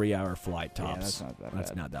a 3-hour flight tops. Yeah, that's not that bad.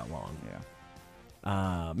 That's not that long.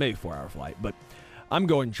 Yeah. Maybe 4-hour flight. But I'm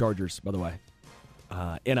going Chargers, by the way,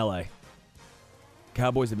 in L.A.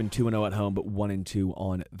 Cowboys have been 2-0 at home, but 1-2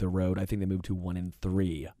 on the road. I think they moved to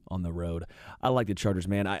 1-3 on the road. I like the Chargers,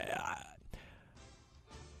 man. I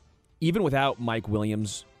even without Mike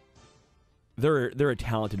Williams, they're a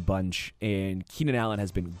talented bunch, and Keenan Allen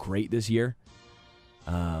has been great this year.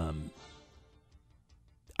 I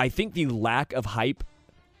think the lack of hype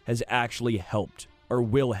has actually helped or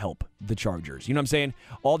will help the Chargers. You know what I'm saying?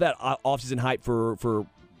 All that offseason hype for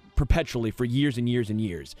perpetually for years and years and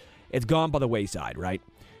years. It's gone by the wayside, right?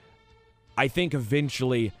 I think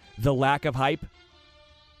eventually the lack of hype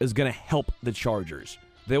is going to help the Chargers.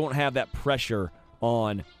 They won't have that pressure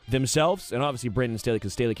on themselves, and obviously Brandon Staley,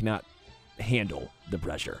 because Staley cannot handle the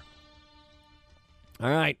pressure. All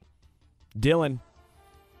right, Dylan, I'm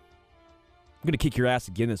going to kick your ass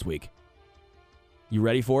again this week. You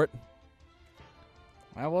ready for it?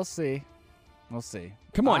 Well, we'll see. We'll see.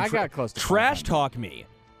 Come on, I got close to trash 500. talk me.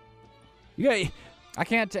 You got. I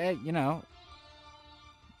can't, I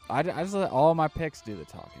just let all my picks do the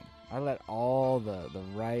talking. I let all the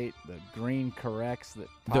green corrects that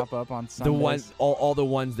pop up on Sundays. The ones, all the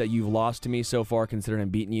ones that you've lost to me so far, considering I'm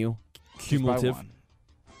beating you. Cumulative.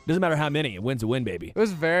 Doesn't matter how many. A win's a win, baby. It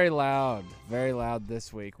was very loud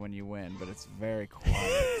this week when you win, but it's very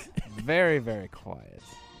quiet. Very, very quiet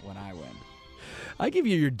when I win. I give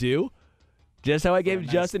you your due. Just how I gave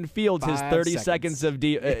Justin Fields his 30 seconds of I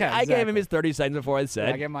exactly. gave him his 30 seconds before I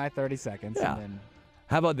said. I get my 30 seconds. Yeah. And then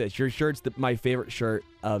how about this? Your shirt's my favorite shirt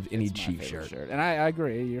of any Chiefs shirt. And I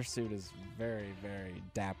agree. Your suit is very, very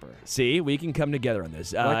dapper. See, we can come together on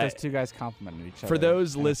this. Like those two guys complimented each other. For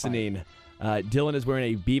those listening, Dylan is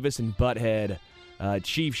wearing a Beavis and Butthead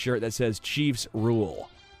Chiefs shirt that says Chiefs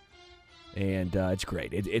Rule. And it's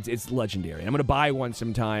great. It's legendary. I'm going to buy one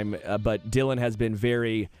sometime, but Dylan has been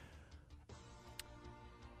very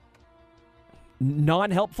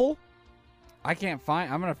non-helpful. I'm going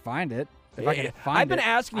to find it. If I can find I've been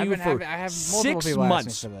asking you for I have 6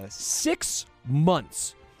 months. 6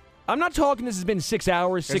 months. I'm not talking this has been 6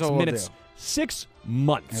 hours, 6 minutes. 6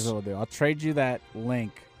 months. Here's what we'll do. I'll trade you that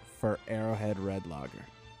link for Arrowhead Red Lager.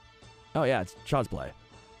 Oh, yeah. It's child's play.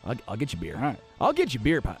 I'll get you beer. All right. I'll get you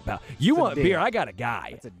beer, pal. You want beer? I got a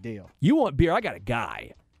guy. That's a deal. You want beer? I got a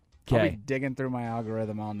guy. Okay. I'll be digging through my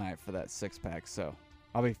algorithm all night for that 6-pack, so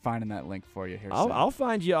I'll be finding that link for you here soon. I'll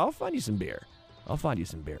find you some beer. I'll find you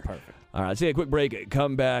some beer. Perfect. All right, let's take a quick break.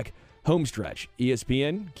 Come back. Homestretch,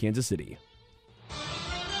 ESPN, Kansas City.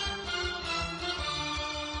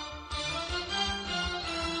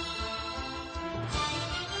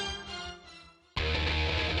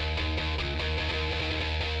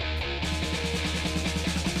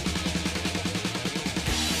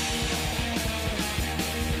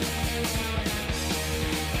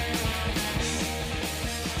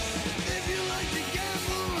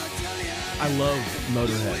 I love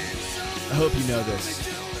Motorhead. I hope you know this.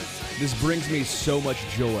 This brings me so much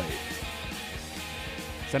joy.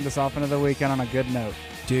 Send us off into the weekend on a good note.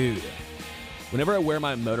 Dude, whenever I wear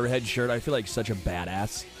my Motorhead shirt, I feel like such a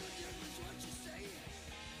badass.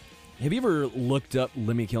 Have you ever looked up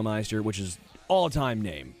Lemmy Kilmister, which is all-time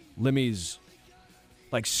name? Lemmy's,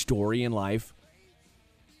 story in life?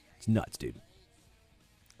 It's nuts, dude.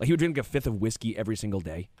 He would drink a fifth of whiskey every single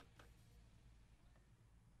day.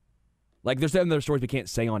 There's other stories we can't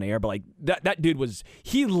say on air, but that dude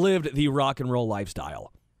he lived the rock and roll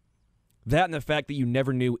lifestyle. That and the fact that you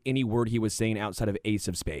never knew any word he was saying outside of Ace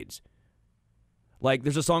of Spades.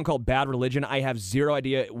 There's a song called Bad Religion. I have zero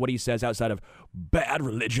idea what he says outside of Bad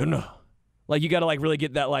Religion. You gotta really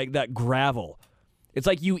get that gravel. It's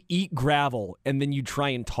like you eat gravel and then you try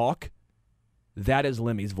and talk. That is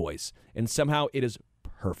Lemmy's voice. And somehow it is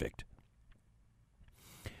perfect.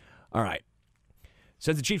 All right.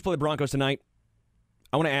 Since the Chiefs play the Broncos tonight,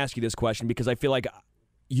 I want to ask you this question because I feel like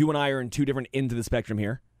you and I are in two different ends of the spectrum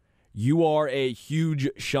here. You are a huge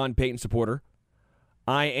Sean Payton supporter.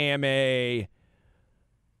 I am a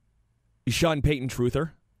Sean Payton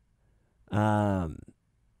truther.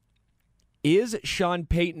 Is Sean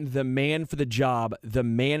Payton the man for the job, the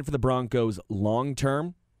man for the Broncos long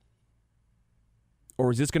term? Or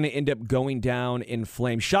is this going to end up going down in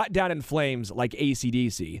flames, shot down in flames like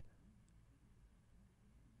AC/DC?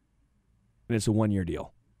 And it's a one-year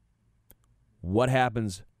deal. What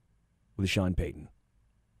happens with Sean Payton?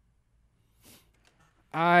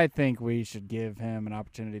 I think we should give him an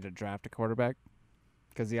opportunity to draft a quarterback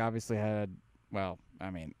because he obviously had,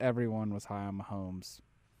 everyone was high on Mahomes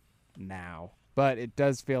now. But it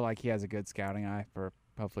does feel like he has a good scouting eye for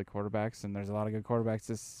hopefully quarterbacks, and there's a lot of good quarterbacks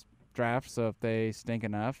this draft, so if they stink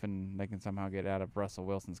enough and they can somehow get out of Russell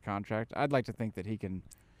Wilson's contract, I'd like to think that he can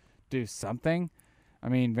do something.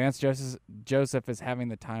 Vance Joseph is having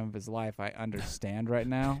the time of his life, I understand right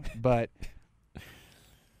now, but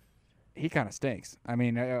he kind of stinks.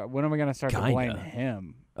 When are we going to start to blame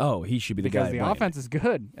him? Oh, he should be the guy. Because the offense is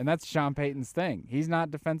good, and that's Sean Payton's thing. He's not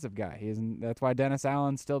a defensive guy. He isn't. That's why Dennis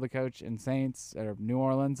Allen's still the coach in Saints or New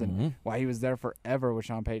Orleans, and why he was there forever with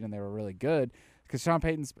Sean Payton, and they were really good. Because Sean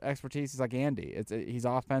Payton's expertise is like Andy. He's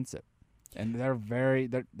offensive, and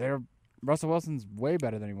they're Russell Wilson's way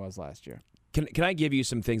better than he was last year. Can I give you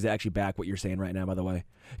some things that actually back what you're saying right now, by the way?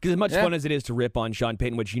 Because as much fun as it is to rip on Sean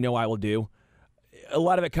Payton, which you know I will do, a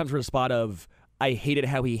lot of it comes from a spot of I hated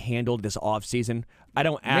how he handled this offseason. I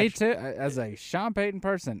don't actually... Me too. As a Sean Payton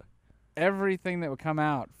person, everything that would come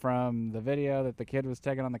out from the video that the kid was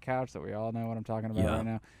taking on the couch, that we all know what I'm talking about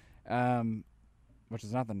right now, which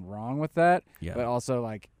is nothing wrong with that, but also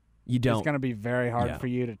you don't. It's going to be very hard for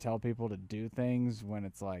you to tell people to do things when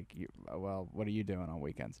it's what are you doing on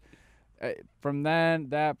weekends? From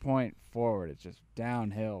that point forward, it's just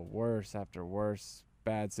downhill, worse after worse,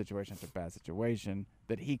 bad situation after bad situation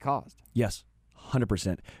that he caused. Yes,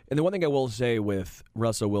 100%. And the one thing I will say with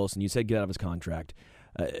Russell Wilson, you said get out of his contract.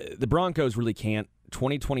 The Broncos really can't.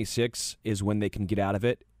 2026 is when they can get out of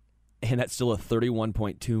it, and that's still a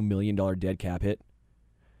 $31.2 million dead cap hit.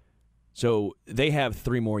 So they have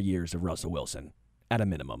 3 more years of Russell Wilson at a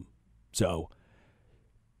minimum. So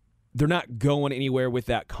they're not going anywhere with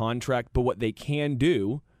that contract, but what they can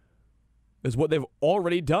do is what they've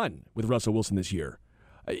already done with Russell Wilson this year.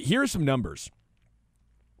 Here are some numbers.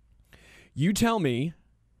 You tell me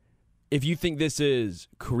if you think this is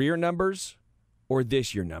career numbers or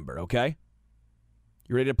this year number, okay?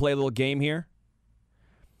 You ready to play a little game here?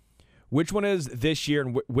 Which one is this year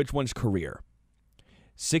and which one's career?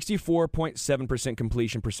 64.7%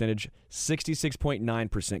 completion percentage,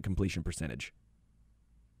 66.9% completion percentage.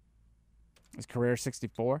 His career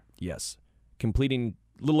 64? Yes. Completing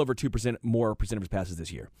a little over 2% more percent of his passes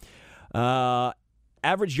this year.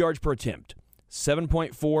 Average yards per attempt,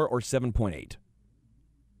 7.4 or 7.8?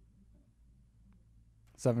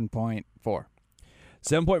 7.4.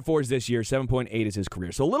 7.4 is this year, 7.8 is his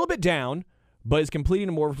career. So a little bit down, but is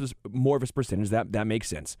completing more of his percentage. That makes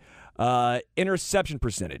sense. Interception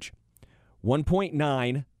percentage,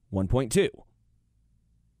 1.9, 1.2.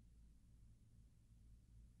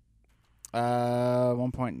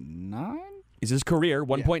 1.9? is his career.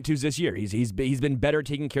 1.2s this year. He's been better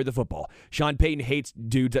taking care of the football. Sean Payton hates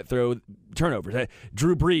dudes that throw turnovers.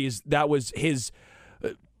 Drew Brees, that was his.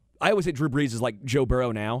 I always say Drew Brees is like Joe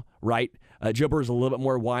Burrow now, right? Joe Burrow is a little bit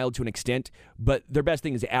more wild to an extent, but their best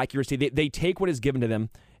thing is accuracy. They take what is given to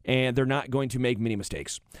them, and they're not going to make many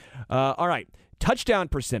mistakes. All right, touchdown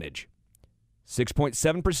percentage,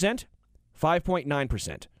 6.7%,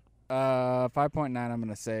 5.9%. 5.9. I'm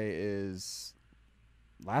gonna say is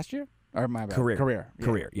last year or my bad.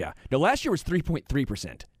 Career. Yeah. No, last year was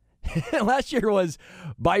 3.3%. Last year was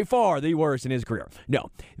by far the worst in his career. No,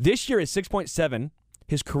 this year is 6.7.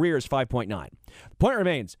 His career is 5.9. The point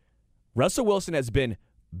remains, Russell Wilson has been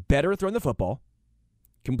better throwing the football,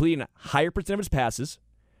 completing a higher percent of his passes,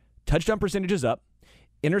 touchdown percentage is up,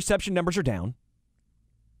 interception numbers are down.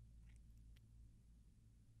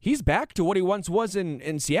 He's back to what he once was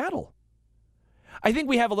in Seattle. I think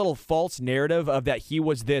we have a little false narrative of that he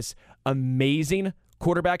was this amazing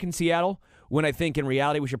quarterback in Seattle, when I think in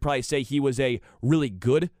reality we should probably say he was a really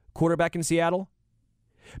good quarterback in Seattle.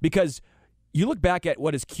 Because you look back at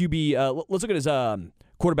what his QB, let's look at his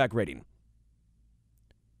quarterback rating.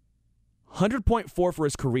 100.4 for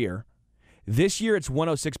his career. This year it's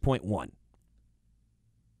 106.1.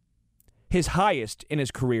 His highest in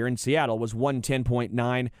his career in Seattle was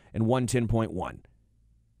 110.9 and 110.1.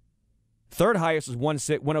 Third highest was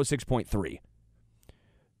 106.3.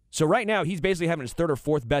 So right now, he's basically having his third or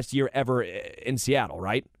fourth best year ever in Seattle,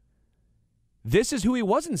 right? This is who he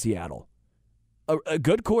was in Seattle. A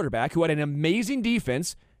good quarterback who had an amazing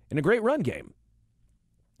defense and a great run game.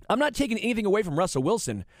 I'm not taking anything away from Russell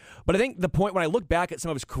Wilson, but I think the point when I look back at some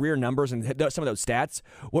of his career numbers and some of those stats,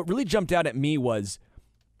 what really jumped out at me was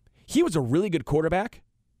he was a really good quarterback,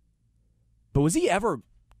 but was he ever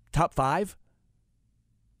top 5?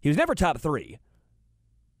 He was never top 3.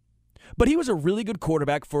 But he was a really good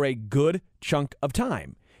quarterback for a good chunk of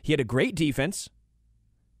time. He had a great defense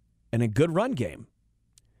and a good run game.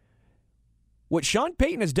 What Sean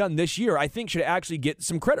Payton has done this year, I think, should actually get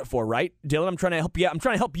some credit for, right? Dylan, I'm trying to help you out. I'm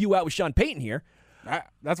trying to help you out with Sean Payton here.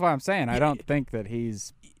 That's why I'm saying I don't think that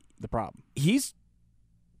he's the problem. He's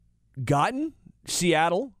gotten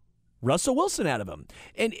Seattle Russell Wilson out of him.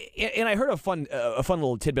 And I heard a fun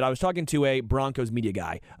little tidbit. I was talking to a Broncos media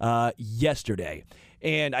guy yesterday,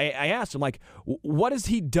 and I asked him, like, what has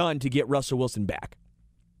he done to get Russell Wilson back?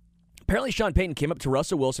 Apparently, Sean Payton came up to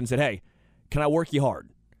Russell Wilson and said, hey, can I work you hard?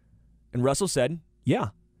 And Russell said, yeah.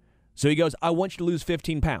 So he goes, I want you to lose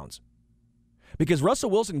 15 pounds. Because Russell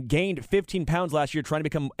Wilson gained 15 pounds last year trying to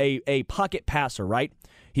become a pocket passer, right?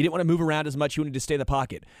 He didn't want to move around as much. He wanted to stay in the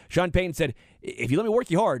pocket. Sean Payton said, if you let me work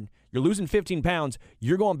you hard, you're losing 15 pounds,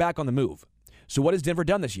 you're going back on the move. So what has Denver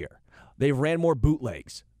done this year? They've ran more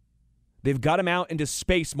bootlegs. They've got him out into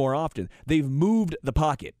space more often. They've moved the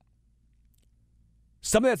pocket.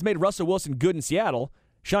 Something that's made Russell Wilson good in Seattle,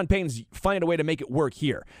 Sean Payton's finding a way to make it work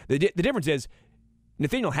here. The difference is,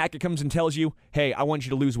 Nathaniel Hackett comes and tells you, hey, I want you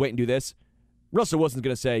to lose weight and do this. Russell Wilson's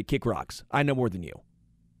going to say, kick rocks. I know more than you.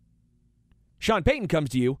 Sean Payton comes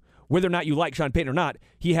to you, whether or not you like Sean Payton or not,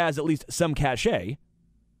 he has at least some cachet.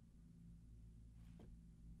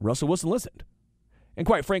 Russell Wilson listened. And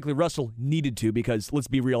quite frankly, Russell needed to because, let's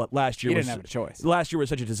be real, last year he didn't have a choice. Last year was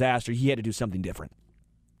such a disaster, he had to do something different.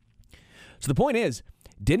 So the point is,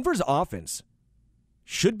 Denver's offense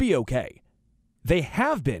should be okay. They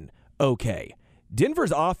have been okay.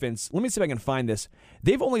 Denver's offense, let me see if I can find this.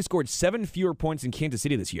 They've only scored 7 fewer points in Kansas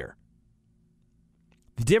City this year.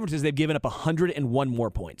 The difference is they've given up 101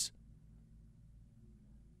 more points.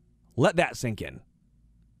 Let that sink in.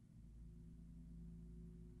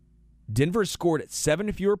 Denver scored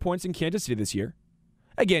 7 fewer points in Kansas City this year.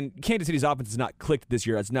 Again, Kansas City's offense has not clicked this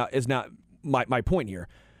year. It's not my point here.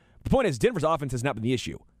 The point is Denver's offense has not been the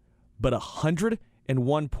issue. But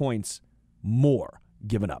 101 points more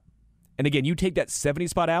given up. And again, you take that 70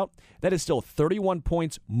 spot out, that is still 31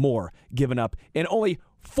 points more given up in only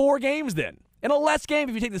 4 games then. And a less game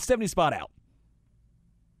if you take the 70 spot out.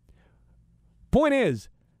 Point is,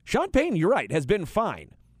 Sean Payton, you're right, has been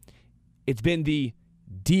fine. It's been the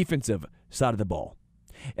defensive side of the ball.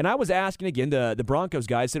 And I was asking again, the Broncos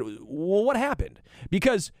guys said, well, what happened?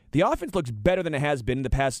 Because the offense looks better than it has been in the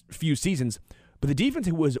past few seasons, but the defense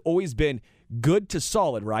has always been good to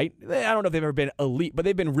solid, right? I don't know if they've ever been elite, but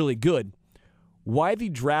they've been really good. Why the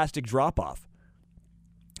drastic drop-off?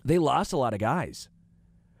 They lost a lot of guys.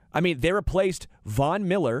 I mean, they replaced Von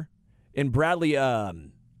Miller and Bradley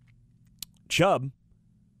Chubb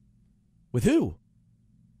with who?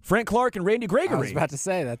 Frank Clark and Randy Gregory. I was about to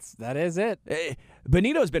say, that is it.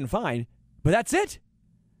 Benito's been fine, but that's it.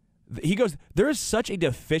 He goes, there is such a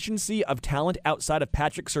deficiency of talent outside of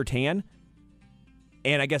Patrick Surtain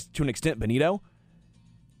and I guess to an extent Benito.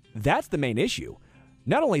 That's the main issue.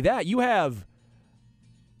 Not only that, you have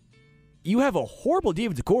a horrible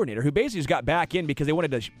defensive coordinator who basically just got back in because they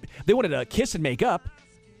wanted to kiss and make up.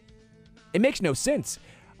 It makes no sense.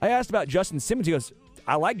 I asked about Justin Simmons. He goes,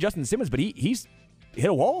 I like Justin Simmons, but he's hit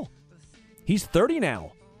a wall. He's 30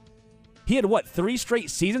 now. He had, 3 straight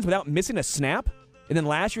seasons without missing a snap? And then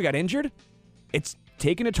last year got injured? It's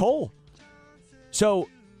taking a toll. So,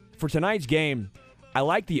 for tonight's game, I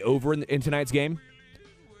like the over in tonight's game.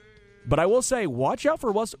 But I will say, watch out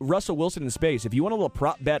for Russell Wilson in space. If you want a little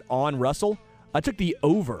prop bet on Russell, I took the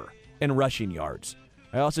over in rushing yards.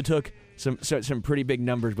 I also took some pretty big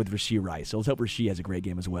numbers with Rashee Rice. So let's hope Rashee has a great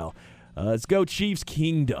game as well. Let's go Chiefs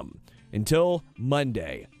Kingdom. Until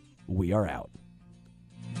Monday, we are out.